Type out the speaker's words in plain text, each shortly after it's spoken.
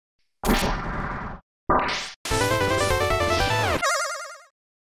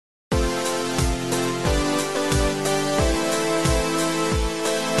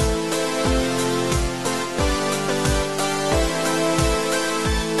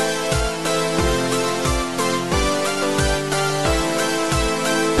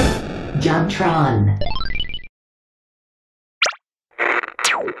JonTron.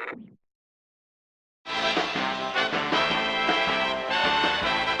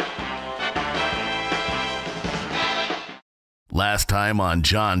 Last time on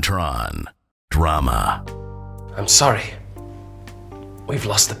JonTron. Drama. I'm sorry. We've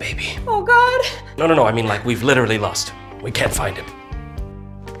lost the baby. Oh, God. No, I mean like we've literally lost. We can't find him.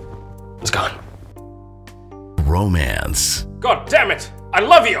 He's gone. Romance. God damn it! I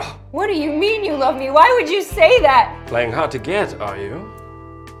love you! What do you mean you love me? Why would you say that? Playing hard to get, are you?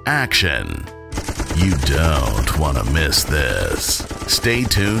 Action. You don't want to miss this. Stay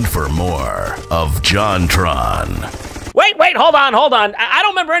tuned for more of JonTron. Wait, hold on. I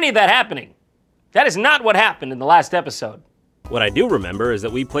don't remember any of that happening. That is not what happened in the last episode. What I do remember is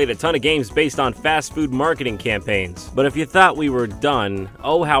that we played a ton of games based on fast food marketing campaigns. But if you thought we were done,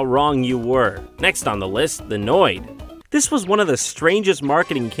 oh how wrong you were. Next on the list, the Noid. This was one of the strangest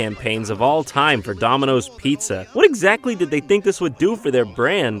marketing campaigns of all time for Domino's Pizza. What exactly did they think this would do for their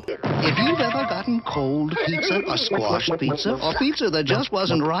brand? If you've ever gotten cold pizza or squashed pizza or pizza that just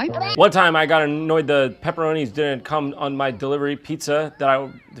wasn't right. One time I got annoyed the pepperonis didn't come on my delivery pizza that I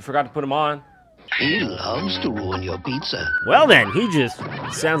forgot to put them on. He loves to ruin your pizza. Well then, he just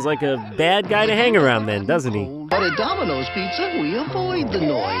sounds like a bad guy to hang around then, doesn't he? But at Domino's Pizza, we avoid the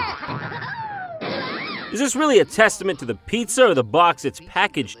Noid. Is this really a testament to the pizza or the box it's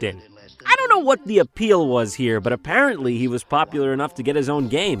packaged in? I don't know what the appeal was here, but apparently he was popular enough to get his own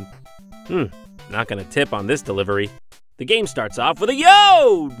game. Not gonna tip on this delivery. The game starts off with a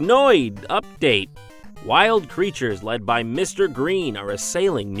Yo! Noid update. Wild creatures led by Mr. Green are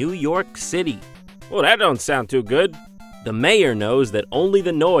assailing New York City. Well, that don't sound too good. The mayor knows that only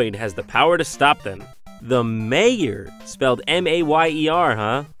the Noid has the power to stop them. The Mayor, spelled M-A-Y-E-R,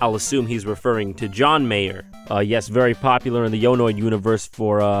 huh? I'll assume he's referring to John Mayer. Yes, very popular in the Yo-Noid universe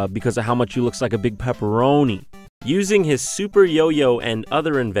because of how much he looks like a big pepperoni. Using his super yo-yo and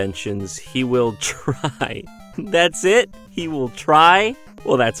other inventions, he will try. That's it? He will try?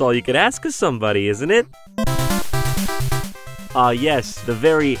 Well, that's all you could ask of somebody, isn't it? Yes, the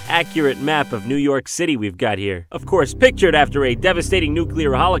very accurate map of New York City we've got here. Of course, pictured after a devastating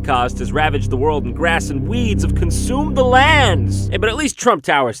nuclear holocaust has ravaged the world and grass and weeds have consumed the lands. Hey, but at least Trump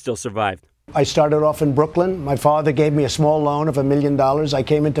Tower still survived. I started off in Brooklyn. My father gave me a small loan of $1 million. I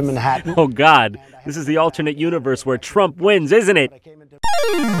came into Manhattan. Oh God, this is the alternate universe where Trump wins, isn't it?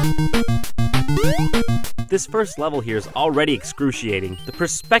 This first level here is already excruciating. The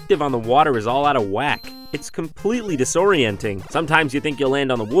perspective on the water is all out of whack. It's completely disorienting. Sometimes you think you'll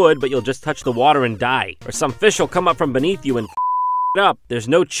land on the wood, but you'll just touch the water and die. Or some fish will come up from beneath you and it up. There's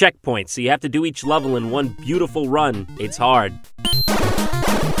no checkpoints, so you have to do each level in one beautiful run. It's hard.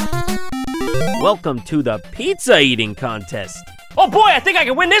 Welcome to the pizza eating contest. Oh boy, I think I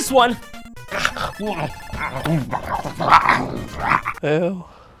can win this one.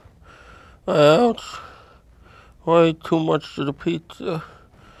 Ouch. Way too much to the pizza.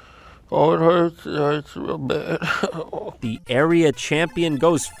 Oh, it hurts real bad. The area champion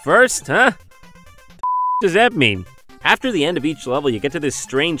goes first, huh? What does that mean? After the end of each level, you get to this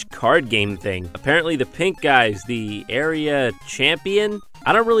strange card game thing. Apparently the pink guy's the area champion?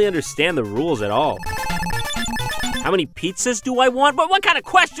 I don't really understand the rules at all. How many pizzas do I want? What kind of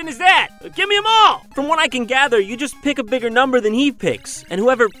question is that? Give me them all! From what I can gather, you just pick a bigger number than he picks, and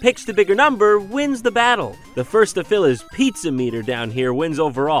whoever picks the bigger number wins the battle. The first to fill his pizza meter down here wins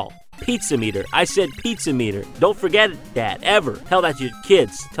overall. Pizza meter. I said pizza meter. Don't forget that, ever. Tell that to your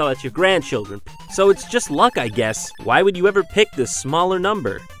kids. Tell that to your grandchildren. So it's just luck, I guess. Why would you ever pick the smaller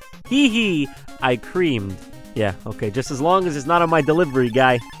number? Hee hee, I creamed. Yeah, okay, just as long as it's not on my delivery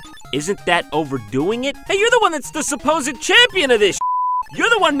guy. Isn't that overdoing it? Hey, you're the one that's the supposed champion of this. You're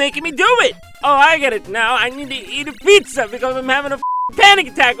the one making me do it. Oh, I get it now. I need to eat a pizza because I'm having a panic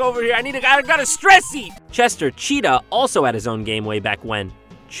attack over here. I gotta stress eat. Chester Cheetah also had his own game way back when.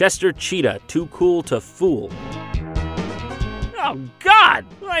 Chester Cheetah, too cool to fool. Oh God,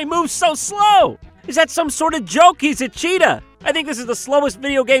 why he moves so slow? Is that some sort of joke? He's a cheetah. I think this is the slowest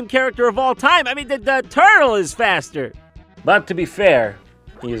video game character of all time. I mean, the turtle is faster. But to be fair,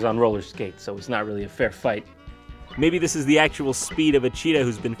 he is on roller skates, so it's not really a fair fight. Maybe this is the actual speed of a cheetah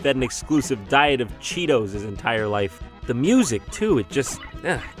who's been fed an exclusive diet of Cheetos his entire life. The music, too, it just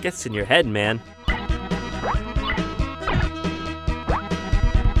gets in your head, man.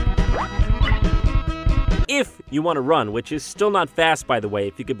 If you want to run, which is still not fast, by the way,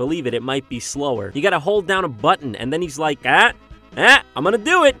 if you could believe it, it might be slower. You gotta hold down a button, and then he's like, I'm gonna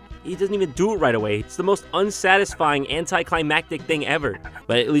do it. He doesn't even do it right away. It's the most unsatisfying, anticlimactic thing ever.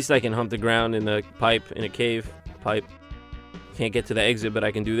 But at least I can hump the ground in a pipe, in a cave. Pipe. Can't get to the exit, but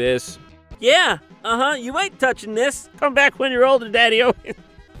I can do this. Yeah, you ain't touching this. Come back when you're older, Daddy-O.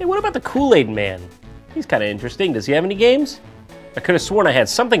 Hey, what about the Kool-Aid Man? He's kind of interesting. Does he have any games? I could have sworn I had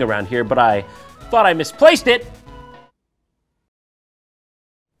something around here, but I thought I misplaced it.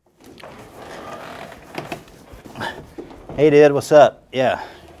 Hey, dude, what's up? Yeah.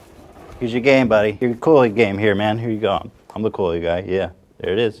 Here's your game, buddy. Your Kool-Aid game here, man. Here you go. I'm the Kool-Aid guy. Yeah,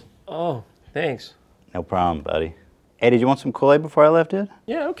 there it is. Oh, thanks. No problem, buddy. Hey, did you want some Kool-Aid before I left, dude?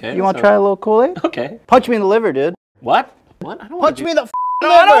 Yeah, okay. You want to try a little Kool-Aid? Okay. Punch me in the liver, dude. What? What? I don't Punch me in the liver!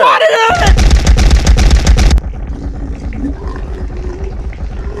 I don't want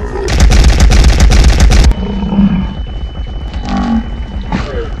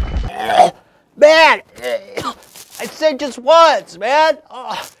it! Man! I said just once, man!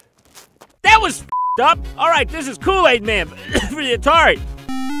 Oh. That was up. All right, this is Kool-Aid Man for the Atari.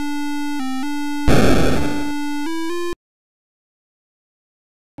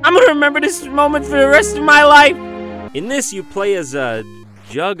 I'm gonna remember this moment for the rest of my life. In this, you play as a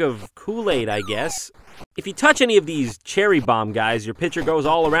jug of Kool-Aid, I guess. If you touch any of these cherry bomb guys, your pitcher goes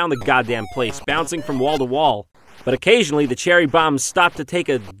all around the goddamn place, bouncing from wall to wall. But occasionally, the cherry bombs stop to take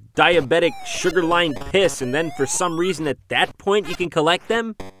a diabetic, sugar-lined piss, and then for some reason at that point, you can collect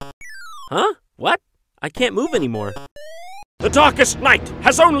them? Huh? What? I can't move anymore. The darkest night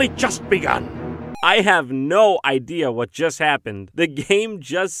has only just begun. I have no idea what just happened. The game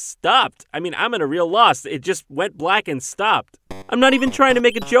just stopped. I mean, I'm in a real loss. It just went black and stopped. I'm not even trying to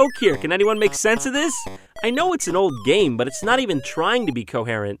make a joke here. Can anyone make sense of this? I know it's an old game, but it's not even trying to be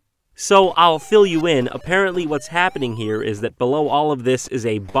coherent. So I'll fill you in. Apparently what's happening here is that below all of this is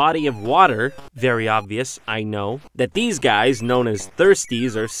a body of water. Very obvious, I know. That these guys, known as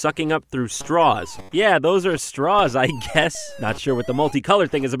thirsties, are sucking up through straws. Yeah, those are straws, I guess. Not sure what the multicolor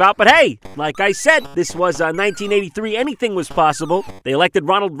thing is about, but hey, like I said, this was 1983. Anything was possible. They elected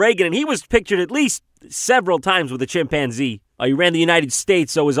Ronald Reagan, and he was pictured at least several times with a chimpanzee. He ran the United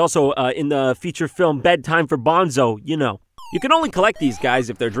States, so was also in the feature film Bedtime for Bonzo, you know. You can only collect these guys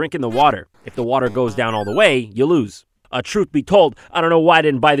if they're drinking the water. If the water goes down all the way, you lose. Truth be told, I don't know why I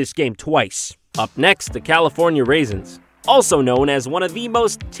didn't buy this game twice. Up next, the California Raisins. Also known as one of the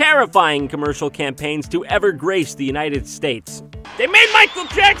most terrifying commercial campaigns to ever grace the United States. They made Michael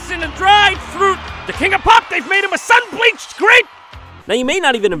Jackson a dried fruit. The king of pop, they've made him a sun-bleached grape. Now you may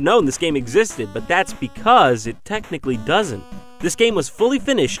not even have known this game existed, but that's because it technically doesn't. This game was fully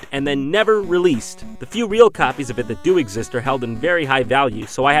finished and then never released. The few real copies of it that do exist are held in very high value,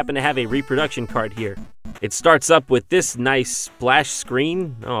 so I happen to have a reproduction card here. It starts up with this nice splash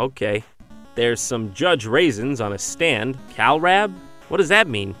screen. Oh, okay. There's some Judge Raisins on a stand. CalRab? What does that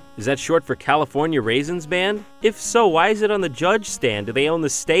mean? Is that short for California Raisins Band? If so, why is it on the Judge stand? Do they own the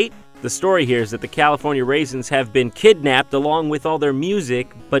state? The story here is that the California Raisins have been kidnapped along with all their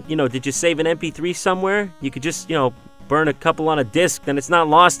music, but, did you save an MP3 somewhere? You could just, burn a couple on a disc, then it's not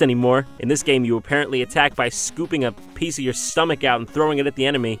lost anymore. In this game, you apparently attack by scooping a piece of your stomach out and throwing it at the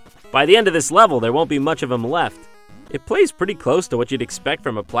enemy. By the end of this level, there won't be much of them left. It plays pretty close to what you'd expect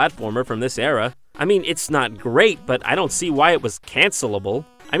from a platformer from this era. I mean, it's not great, but I don't see why it was cancelable.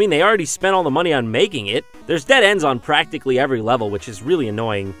 I mean, they already spent all the money on making it. There's dead ends on practically every level, which is really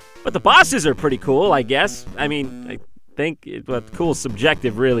annoying. But the bosses are pretty cool, I guess. I mean, I think, cool's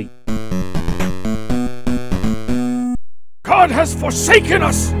subjective, really. God has forsaken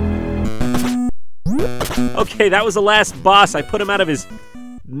us! Okay, that was the last boss. I put him out of his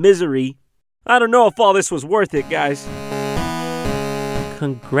misery. I don't know if all this was worth it, guys.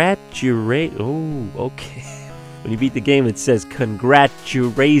 Oh, okay. When you beat the game, it says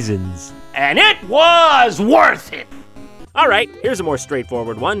congratulations. And it was worth it! Alright, here's a more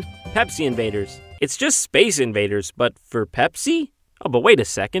straightforward one. Pepsi Invaders. It's just Space Invaders, but for Pepsi? Oh, but wait a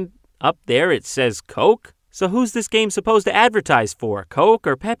second. Up there it says Coke? So who's this game supposed to advertise for, Coke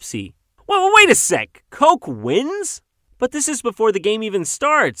or Pepsi? Well, wait a sec. Coke wins? But this is before the game even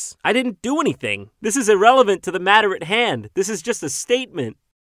starts. I didn't do anything. This is irrelevant to the matter at hand. This is just a statement.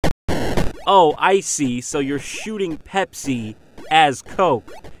 Oh, I see. So you're shooting Pepsi as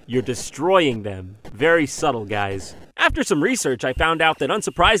Coke. You're destroying them. Very subtle, guys. After some research, I found out that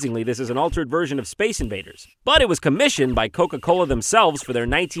unsurprisingly, this is an altered version of Space Invaders. But it was commissioned by Coca-Cola themselves for their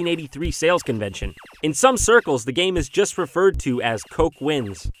 1983 sales convention. In some circles, the game is just referred to as Coke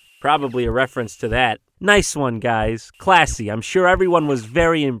Wins. Probably a reference to that. Nice one, guys. Classy. I'm sure everyone was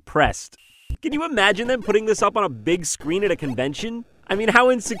very impressed. Can you imagine them putting this up on a big screen at a convention? I mean, how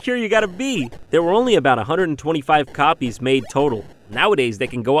insecure you gotta be? There were only about 125 copies made total. Nowadays, they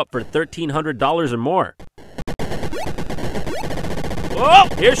can go up for $1,300 or more. Oh,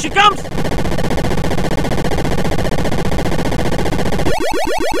 here she comes!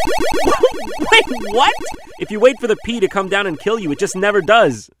 Wait, what? If you wait for the pee to come down and kill you, it just never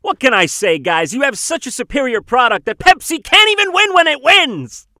does. What can I say, guys? You have such a superior product that Pepsi can't even win when it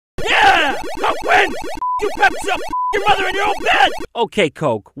wins! Yeah! Coke wins! You Pepsi up your mother in your own bed! Okay,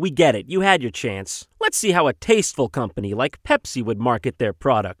 Coke, we get it. You had your chance. Let's see how a tasteful company like Pepsi would market their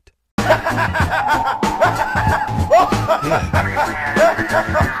product.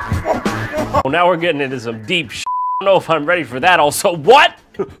 Well, now we're getting into some deep shit. I don't know if I'm ready for that also. What?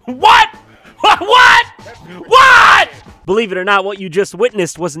 What? What? What? Believe it or not, what you just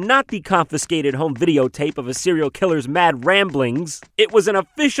witnessed was not the confiscated home videotape of a serial killer's mad ramblings. It was an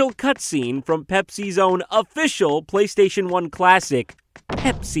official cutscene from Pepsi's own official PlayStation 1 classic,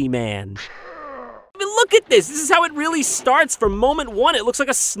 Pepsi Man. I mean, look at this. This is how it really starts from moment one. It looks like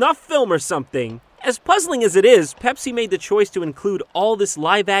a snuff film or something. As puzzling as it is, Pepsi made the choice to include all this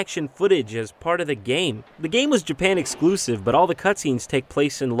live-action footage as part of the game. The game was Japan exclusive, but all the cutscenes take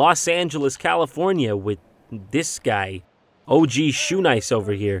place in Los Angeles, California with this guy, OG Shoe Nice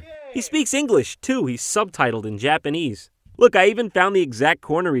over here. He speaks English, too. He's subtitled in Japanese. Look, I even found the exact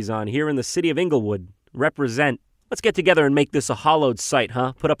corner he's on here in the city of Inglewood. Represent. Let's get together and make this a hallowed site,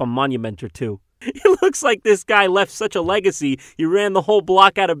 huh? Put up a monument or two. It looks like this guy left such a legacy, he ran the whole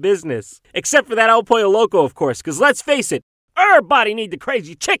block out of business. Except for that El Pollo Loco, of course, because let's face it, everybody need the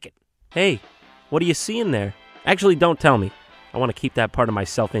crazy chicken. Hey, what are you seeing there? Actually, don't tell me. I want to keep that part of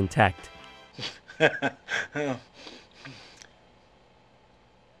myself intact.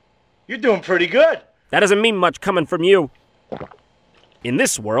 You're doing pretty good. That doesn't mean much coming from you. In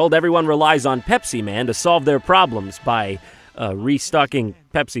this world, everyone relies on Pepsi Man to solve their problems by restocking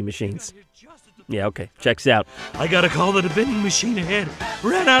Pepsi machines. Yeah, okay, checks out. I got a call that a vending machine ahead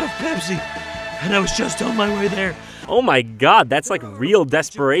ran out of Pepsi, and I was just on my way there. Oh my God, that's like real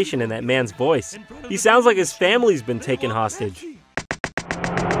desperation in that man's voice. He sounds like his family's been taken hostage.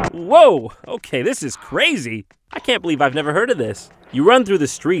 Whoa, okay, this is crazy. I can't believe I've never heard of this. You run through the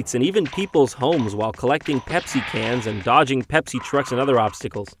streets and even people's homes while collecting Pepsi cans and dodging Pepsi trucks and other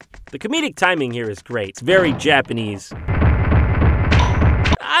obstacles. The comedic timing here is great. It's very Japanese.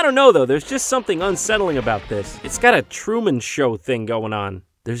 I don't know though, there's just something unsettling about this. It's got a Truman Show thing going on.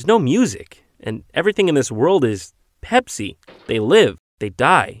 There's no music, and everything in this world is Pepsi. They live, they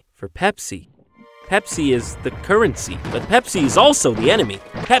die for Pepsi. Pepsi is the currency, but Pepsi is also the enemy.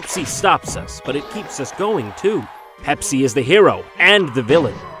 Pepsi stops us, but it keeps us going too. Pepsi is the hero and the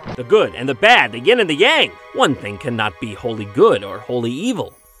villain, the good and the bad, the yin and the yang. One thing cannot be wholly good or wholly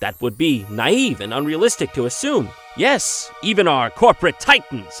evil. That would be naive and unrealistic to assume. Yes, even our corporate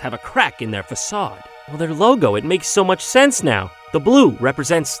titans have a crack in their facade. Well, their logo, it makes so much sense now. The blue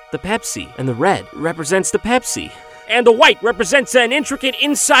represents the Pepsi, and the red represents the Pepsi. And the white represents an intricate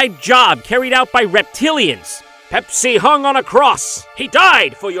inside job carried out by reptilians. Pepsi hung on a cross. He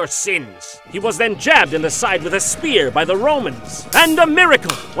died for your sins. He was then jabbed in the side with a spear by the Romans. And a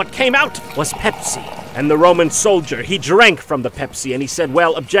miracle, what came out was Pepsi. And the Roman soldier, he drank from the Pepsi and he said,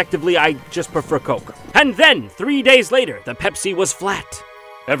 well, objectively, I just prefer Coke. And then, 3 days later, the Pepsi was flat.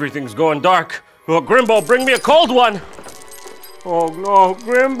 Everything's going dark. Oh, Grimbo, bring me a cold one. Oh no,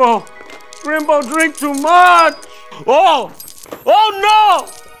 Grimbo. Grimbo, drink too much. Oh no.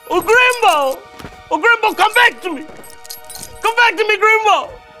 Oh, Grimbo. Oh, Grimbo, come back to me. Come back to me, Grimbo.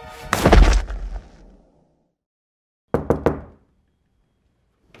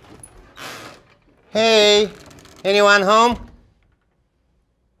 Hey, anyone home?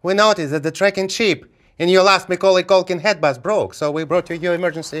 We noticed that the tracking chip in your last Macaulay Culkin head bus broke, so we brought you your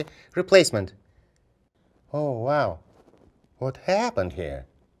emergency replacement. Oh, wow. What happened here?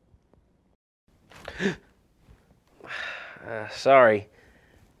 Sorry.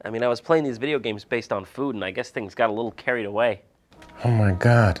 I mean, I was playing these video games based on food, and I guess things got a little carried away. Oh my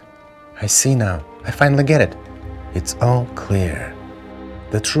God. I see now. I finally get it. It's all clear.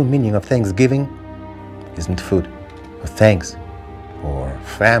 The true meaning of Thanksgiving isn't food, or thanks, or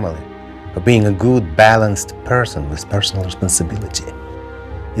family, or being a good, balanced person with personal responsibility.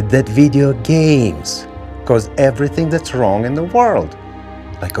 It's that video games cause everything that's wrong in the world,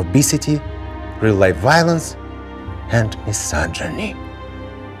 like obesity, real-life violence, and misogyny.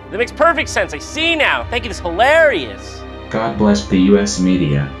 That makes perfect sense. I see now. Thank you. This is hilarious. God bless the U.S.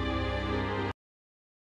 media.